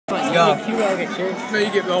Let's go. No,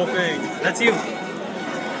 you get the whole thing. That's you. I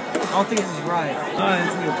don't think this is right.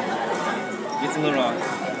 It's you. It's a little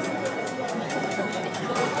off.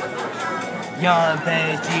 Young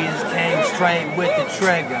Bass Jesus came straight with the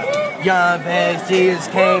trigger. Young Bass Jesus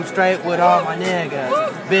came straight with all my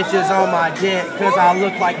niggas. Bitches on my dick cause I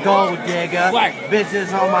look like gold digger. Black.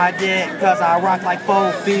 Bitches on my dick cause I rock like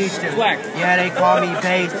 4 features. Black. Yeah, they call me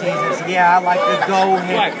Bass Jesus. Yeah, I like to go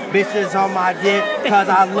here. Bitches on my dick cause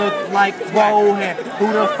I look like Rohan.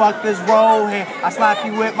 Who the fuck is Rohan? I slap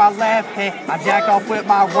you with my left hand. I jack off with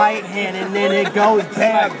my right hand and then it goes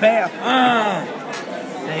bam, bam.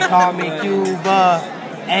 They call me Cuba.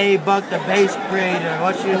 A-Buck the bass creator.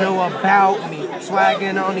 What you know about me?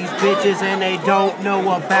 Swagging on these bitches and they don't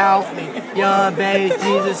know about me. Young Bass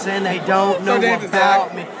Jesus and they don't know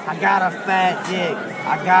about me. I got a fat dick.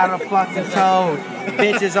 I got a fucking toad.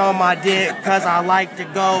 Bitches on my dick cause I like to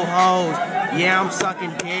go hoes. Yeah, I'm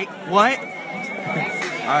sucking dick. What?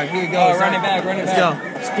 Alright, here you go. Run it back, run it back. Let's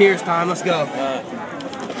go. It's Pierce time. Let's go.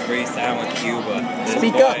 Freestyle with Cuba. This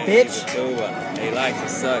Speak boy up, bitch. They like to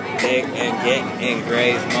suck dick and get in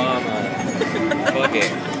Gray's mama. Fuck it.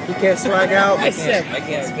 You can't swag out. I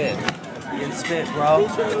can't spit. You can spit, bro.